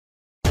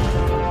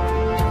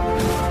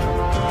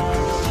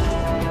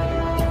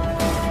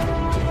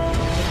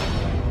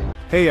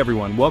Hey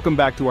everyone, welcome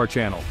back to our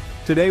channel.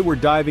 Today we're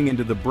diving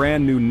into the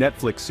brand new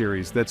Netflix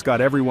series that's got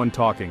everyone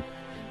talking,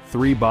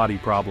 Three Body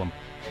Problem.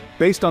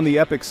 Based on the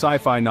epic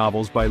sci-fi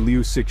novels by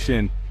Liu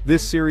Cixin,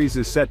 this series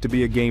is set to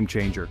be a game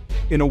changer.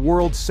 In a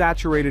world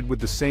saturated with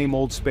the same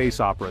old space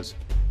operas,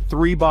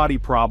 Three Body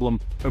Problem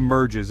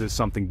emerges as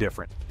something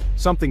different,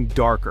 something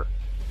darker.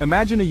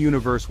 Imagine a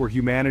universe where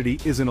humanity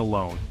isn't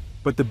alone,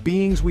 but the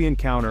beings we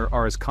encounter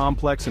are as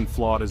complex and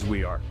flawed as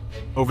we are.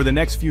 Over the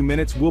next few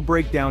minutes, we'll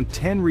break down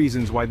 10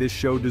 reasons why this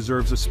show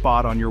deserves a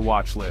spot on your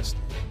watch list.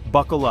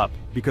 Buckle up,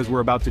 because we're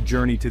about to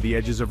journey to the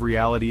edges of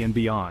reality and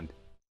beyond.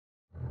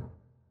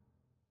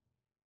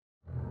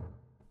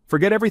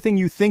 Forget everything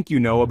you think you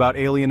know about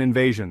alien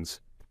invasions.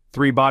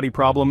 Three Body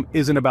Problem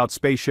isn't about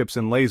spaceships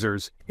and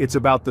lasers, it's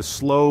about the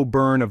slow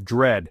burn of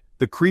dread,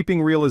 the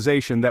creeping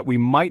realization that we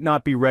might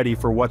not be ready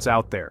for what's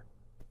out there.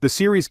 The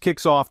series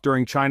kicks off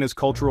during China's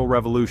Cultural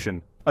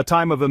Revolution, a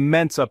time of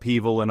immense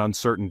upheaval and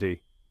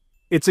uncertainty.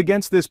 It's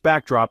against this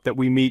backdrop that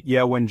we meet Ye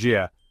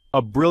Wenjie,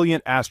 a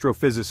brilliant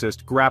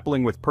astrophysicist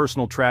grappling with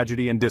personal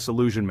tragedy and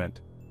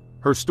disillusionment.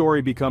 Her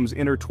story becomes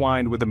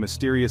intertwined with a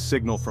mysterious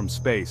signal from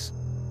space,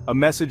 a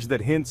message that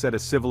hints at a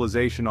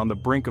civilization on the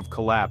brink of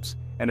collapse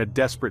and a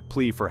desperate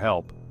plea for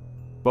help.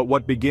 But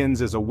what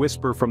begins as a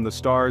whisper from the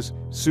stars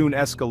soon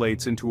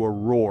escalates into a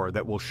roar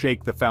that will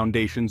shake the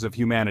foundations of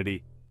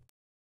humanity.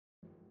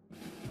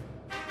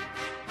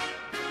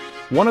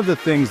 One of the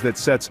things that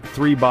sets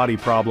Three Body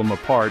Problem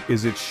apart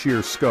is its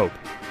sheer scope.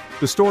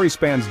 The story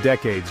spans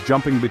decades,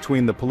 jumping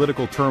between the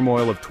political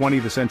turmoil of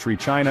 20th century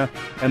China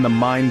and the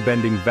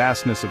mind-bending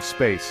vastness of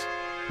space.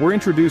 We're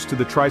introduced to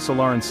the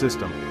Trisolarans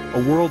system,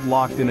 a world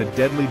locked in a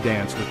deadly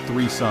dance with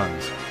three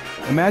suns.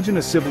 Imagine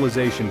a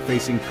civilization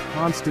facing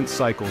constant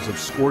cycles of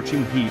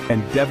scorching heat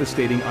and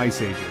devastating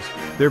ice ages,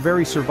 their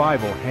very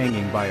survival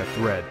hanging by a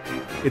thread.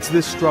 It's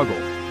this struggle,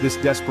 this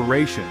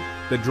desperation,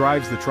 that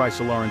drives the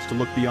Trisolarans to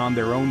look beyond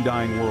their own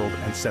dying world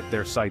and set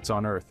their sights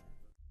on Earth.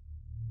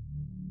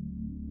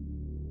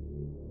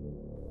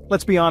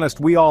 Let's be honest,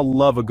 we all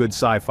love a good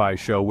sci-fi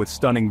show with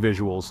stunning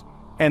visuals,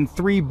 and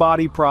Three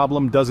Body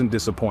Problem doesn't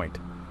disappoint.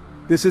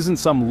 This isn't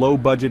some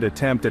low-budget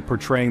attempt at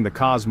portraying the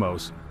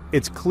cosmos.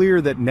 It's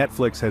clear that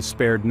Netflix has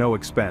spared no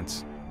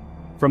expense.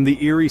 From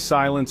the eerie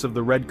silence of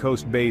the Red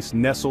Coast base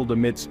nestled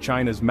amidst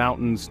China's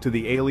mountains to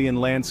the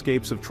alien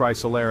landscapes of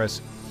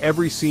Trisolaris,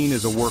 every scene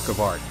is a work of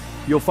art.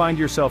 You'll find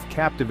yourself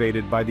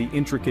captivated by the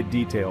intricate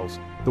details,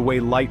 the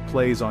way light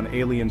plays on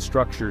alien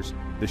structures,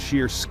 the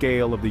sheer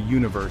scale of the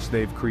universe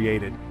they've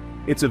created.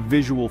 It's a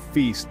visual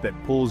feast that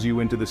pulls you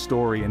into the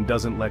story and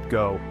doesn't let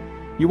go.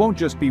 You won't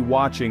just be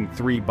watching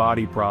Three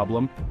Body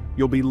Problem,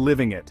 you'll be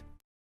living it.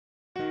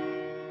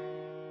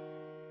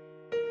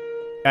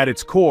 At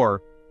its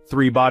core,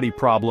 Three Body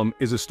Problem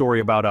is a story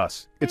about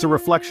us. It's a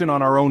reflection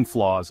on our own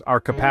flaws, our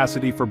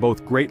capacity for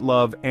both great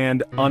love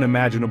and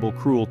unimaginable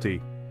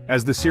cruelty.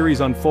 As the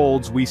series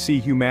unfolds, we see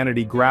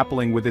humanity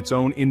grappling with its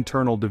own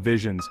internal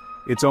divisions,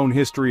 its own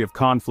history of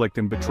conflict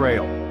and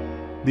betrayal.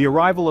 The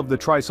arrival of the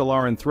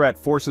Trisolaran threat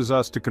forces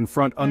us to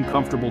confront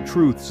uncomfortable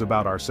truths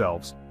about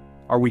ourselves.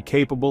 Are we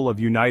capable of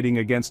uniting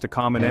against a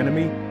common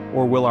enemy,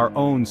 or will our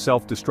own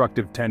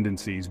self-destructive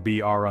tendencies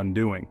be our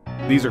undoing?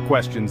 These are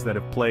questions that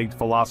have plagued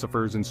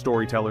philosophers and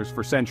storytellers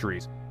for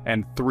centuries,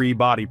 and Three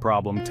Body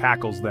Problem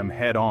tackles them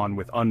head-on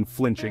with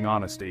unflinching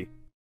honesty.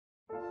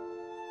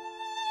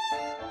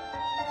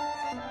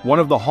 One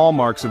of the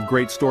hallmarks of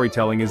great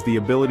storytelling is the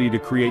ability to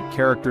create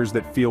characters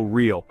that feel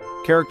real,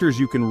 characters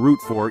you can root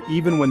for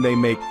even when they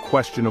make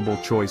questionable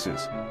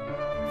choices.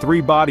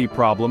 Three Body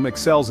Problem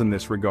excels in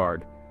this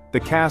regard. The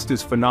cast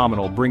is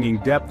phenomenal, bringing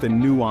depth and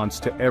nuance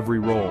to every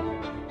role.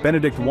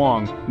 Benedict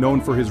Wong,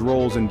 known for his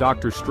roles in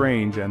Doctor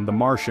Strange and The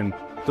Martian,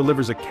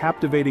 delivers a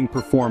captivating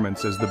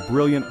performance as the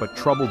brilliant but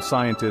troubled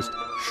scientist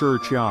Shi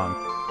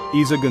Qiang.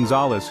 Isa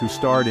Gonzalez, who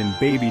starred in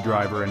Baby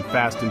Driver and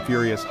Fast and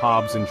Furious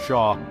Hobbs and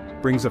Shaw,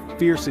 brings a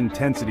fierce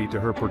intensity to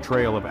her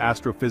portrayal of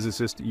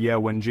astrophysicist Ye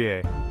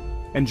Wenjie.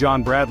 And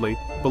John Bradley,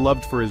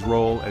 beloved for his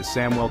role as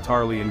Samwell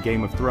Tarly in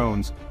Game of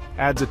Thrones,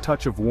 adds a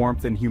touch of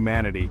warmth and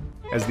humanity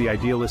as the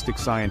idealistic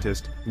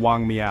scientist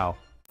Wang Miao.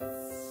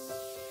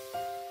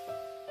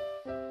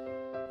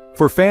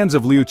 For fans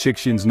of Liu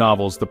Cixin's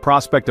novels, the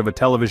prospect of a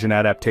television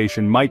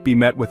adaptation might be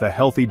met with a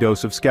healthy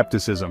dose of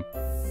skepticism.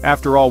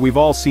 After all, we've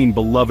all seen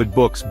beloved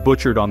books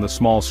butchered on the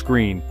small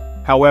screen.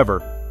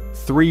 However,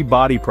 Three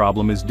Body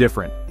Problem is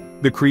different.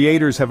 The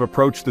creators have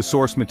approached the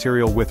source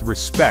material with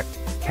respect,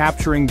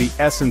 capturing the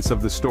essence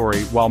of the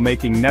story while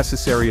making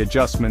necessary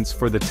adjustments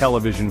for the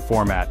television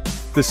format.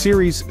 The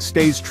series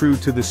stays true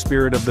to the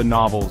spirit of the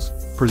novels,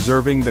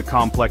 preserving the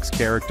complex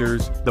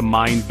characters, the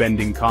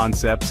mind-bending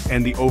concepts,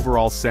 and the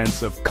overall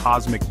sense of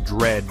cosmic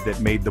dread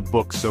that made the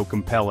book so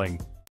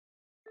compelling.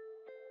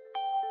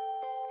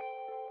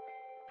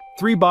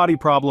 Three Body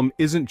Problem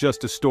isn't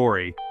just a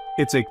story,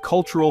 it's a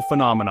cultural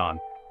phenomenon.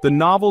 The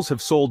novels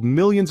have sold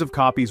millions of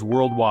copies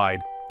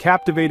worldwide,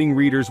 captivating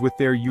readers with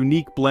their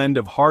unique blend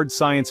of hard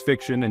science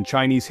fiction and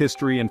Chinese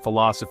history and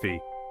philosophy.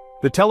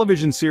 The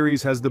television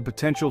series has the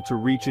potential to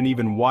reach an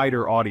even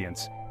wider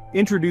audience,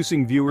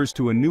 introducing viewers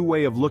to a new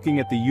way of looking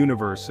at the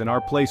universe and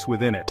our place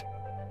within it.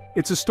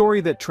 It's a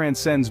story that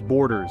transcends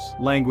borders,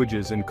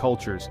 languages, and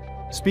cultures,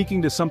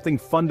 speaking to something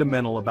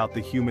fundamental about the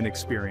human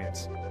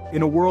experience.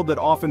 In a world that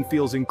often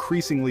feels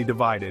increasingly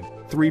divided,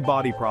 Three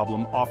Body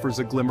Problem offers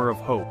a glimmer of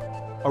hope,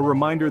 a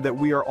reminder that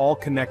we are all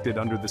connected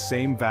under the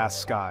same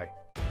vast sky.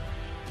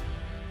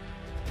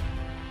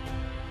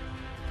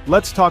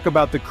 Let's talk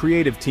about the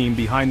creative team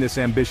behind this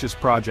ambitious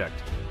project.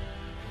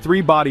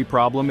 Three Body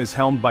Problem is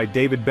helmed by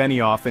David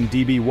Benioff and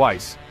D.B.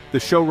 Weiss, the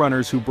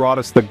showrunners who brought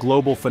us the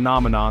global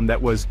phenomenon that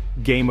was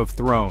Game of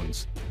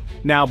Thrones.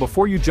 Now,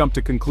 before you jump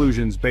to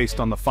conclusions based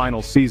on the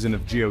final season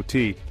of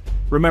GOT,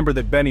 remember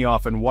that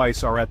Benioff and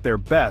Weiss are at their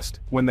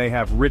best when they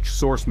have rich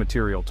source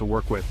material to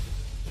work with.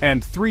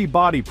 And Three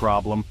Body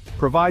Problem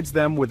provides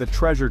them with a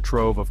treasure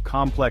trove of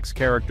complex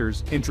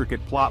characters,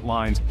 intricate plot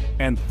lines,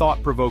 and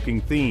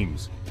thought-provoking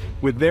themes.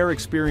 With their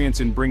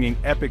experience in bringing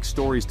epic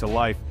stories to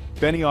life,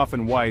 Benioff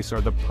and Weiss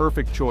are the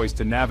perfect choice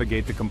to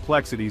navigate the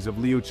complexities of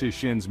Liu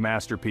Cixin's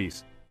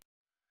masterpiece.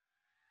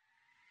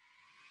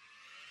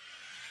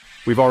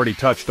 We've already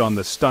touched on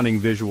the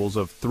stunning visuals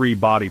of Three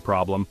Body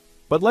Problem,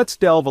 but let's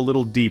delve a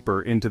little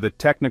deeper into the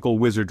technical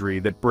wizardry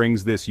that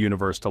brings this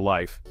universe to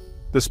life.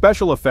 The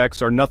special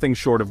effects are nothing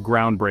short of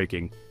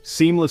groundbreaking,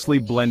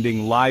 seamlessly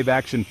blending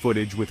live-action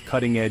footage with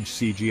cutting-edge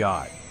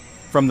CGI.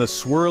 From the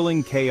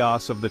swirling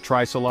chaos of the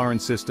Trisolaran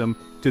system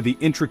to the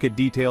intricate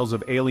details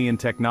of alien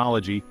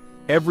technology,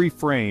 every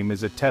frame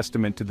is a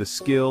testament to the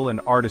skill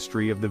and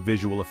artistry of the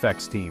visual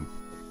effects team.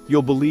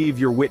 You'll believe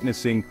you're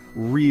witnessing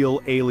real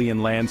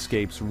alien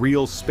landscapes,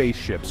 real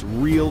spaceships,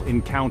 real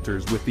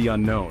encounters with the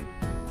unknown.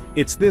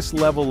 It's this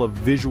level of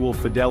visual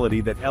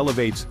fidelity that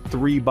elevates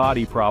Three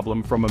Body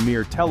Problem from a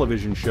mere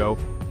television show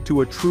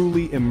to a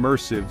truly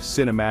immersive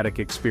cinematic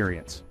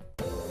experience.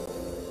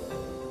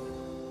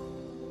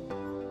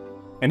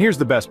 And here's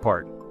the best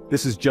part.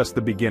 This is just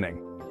the beginning.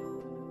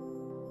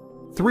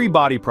 Three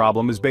Body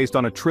Problem is based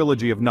on a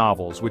trilogy of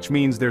novels, which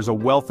means there's a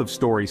wealth of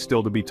stories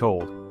still to be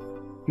told.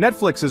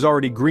 Netflix has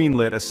already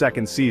greenlit a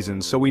second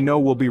season, so we know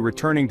we'll be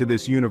returning to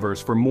this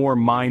universe for more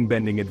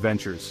mind-bending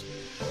adventures.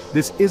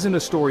 This isn't a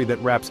story that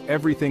wraps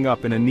everything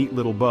up in a neat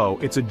little bow.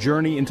 It's a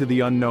journey into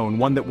the unknown,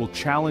 one that will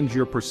challenge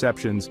your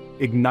perceptions,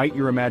 ignite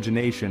your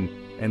imagination,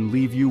 and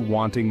leave you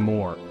wanting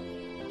more.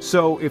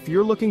 So, if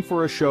you're looking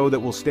for a show that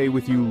will stay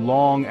with you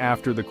long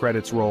after the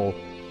credits roll,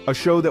 a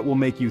show that will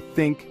make you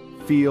think,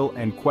 feel,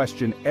 and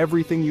question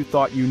everything you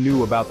thought you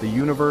knew about the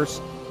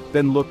universe,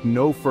 then look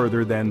no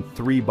further than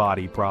Three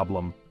Body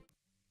Problem.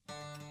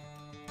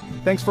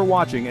 Thanks for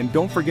watching, and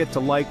don't forget to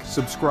like,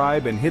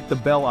 subscribe, and hit the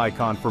bell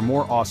icon for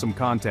more awesome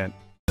content.